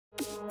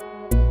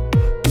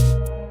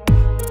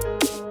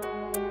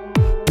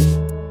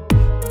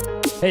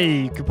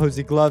Hey,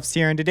 composing gloves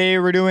here, and today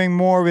we're doing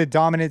more with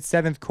dominant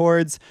seventh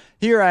chords.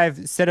 Here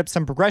I've set up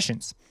some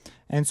progressions.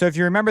 And so if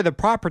you remember the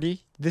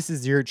property, this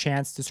is your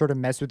chance to sort of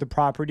mess with the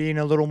property in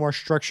a little more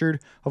structured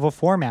of a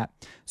format.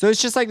 So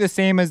it's just like the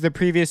same as the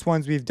previous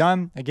ones we've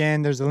done.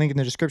 Again, there's a link in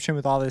the description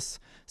with all this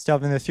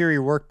stuff in the theory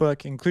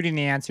workbook, including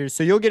the answers.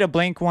 So you'll get a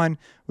blank one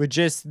with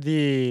just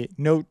the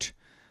note,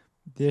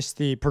 just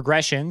the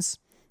progressions.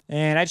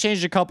 And I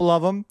changed a couple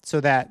of them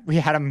so that we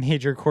had a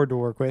major chord to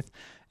work with.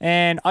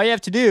 And all you have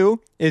to do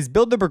is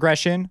build the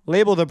progression,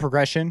 label the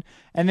progression,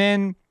 and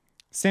then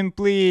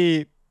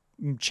simply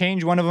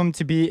change one of them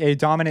to be a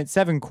dominant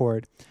 7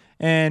 chord.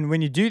 And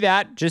when you do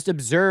that, just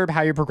observe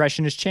how your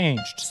progression has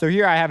changed. So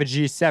here I have a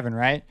G7,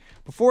 right?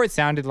 Before it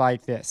sounded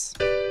like this.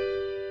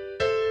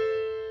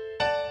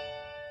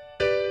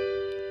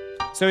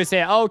 So we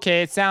say,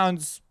 okay, it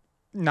sounds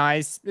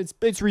nice.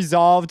 It's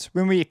resolved.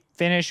 When we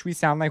finish, we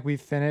sound like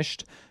we've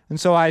finished. And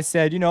so I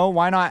said, you know,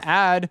 why not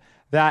add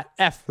that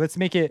F? Let's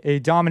make it a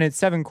dominant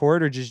 7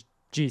 chord, or just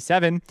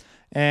G7.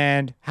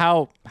 And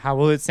how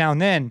will it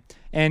sound then?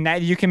 And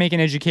that you can make an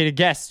educated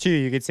guess too.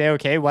 You could say,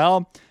 okay,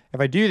 well, if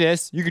I do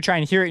this, you could try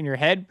and hear it in your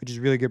head, which is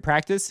really good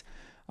practice.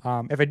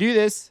 If I do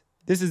this,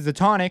 this is the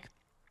tonic.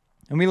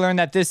 And we learned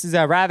that this is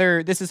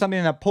this is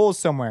something that pulls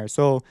somewhere.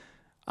 So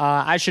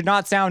I should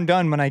not sound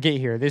done when I get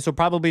here. This will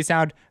probably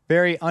sound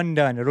very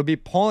undone. It'll be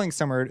pulling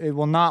somewhere. It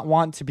will not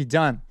want to be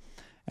done.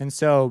 And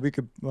so we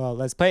could, well,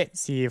 let's play it,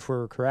 see if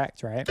we're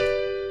correct, right?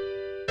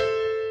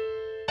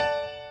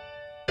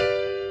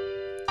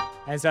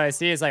 And so I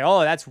see it's like,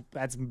 oh,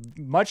 that's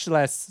much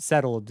less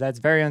settled. That's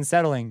very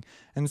unsettling.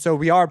 And so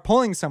we are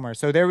pulling somewhere.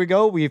 So there we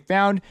go. We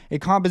found a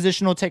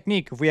compositional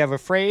technique. If we have a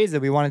phrase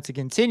that we want it to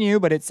continue,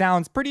 but it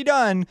sounds pretty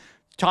done,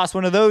 toss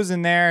one of those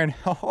in there and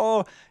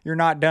oh, you're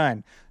not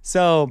done.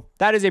 So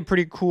that is a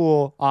pretty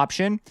cool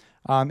option.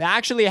 It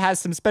actually has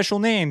some special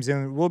names,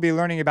 and we'll be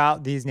learning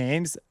about these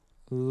names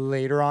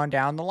later on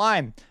down the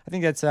line. I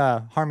think that's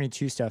Harmony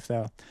 2 stuff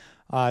though.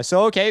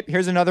 So, okay,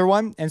 here's another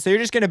one. And so you're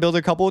just going to build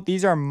a couple.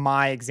 These are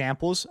my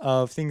examples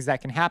of things that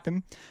can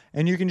happen.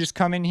 And you can just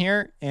come in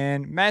here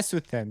and mess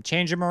with them,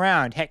 change them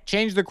around. Heck,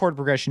 change the chord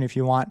progression if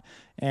you want,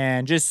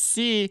 and just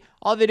see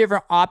all the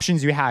different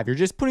options you have. You're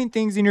just putting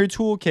things in your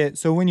toolkit.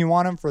 So when you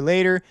want them for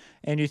later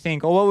and you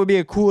think, oh, what would be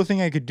a cool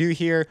thing I could do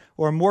here,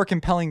 or a more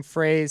compelling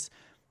phrase,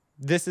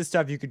 this is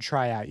stuff you could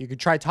try out. You could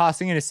try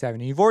tossing in a 7.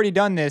 You've already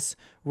done this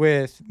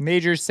with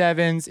major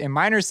 7s and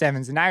minor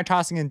 7s, and now you're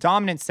tossing in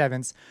dominant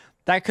 7s.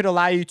 That could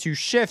allow you to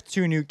shift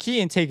to a new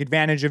key and take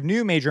advantage of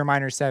new major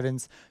minor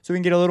 7s, so we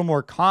can get a little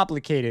more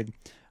complicated.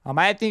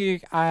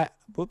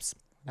 Whoops,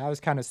 that was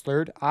kind of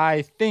slurred.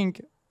 I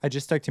think I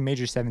just stuck to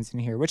major 7s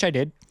in here, which I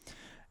did.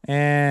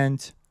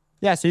 And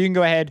yeah, so you can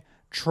go ahead,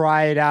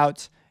 try it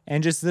out,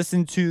 and just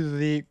listen to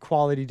the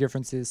quality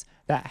differences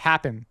that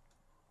happen.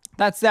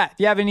 That's that. If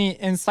you have any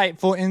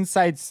insightful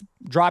insights,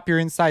 drop your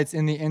insights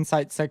in the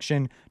insight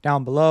section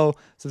down below.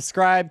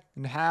 Subscribe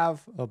and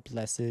have a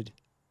blessed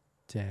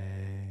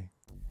day.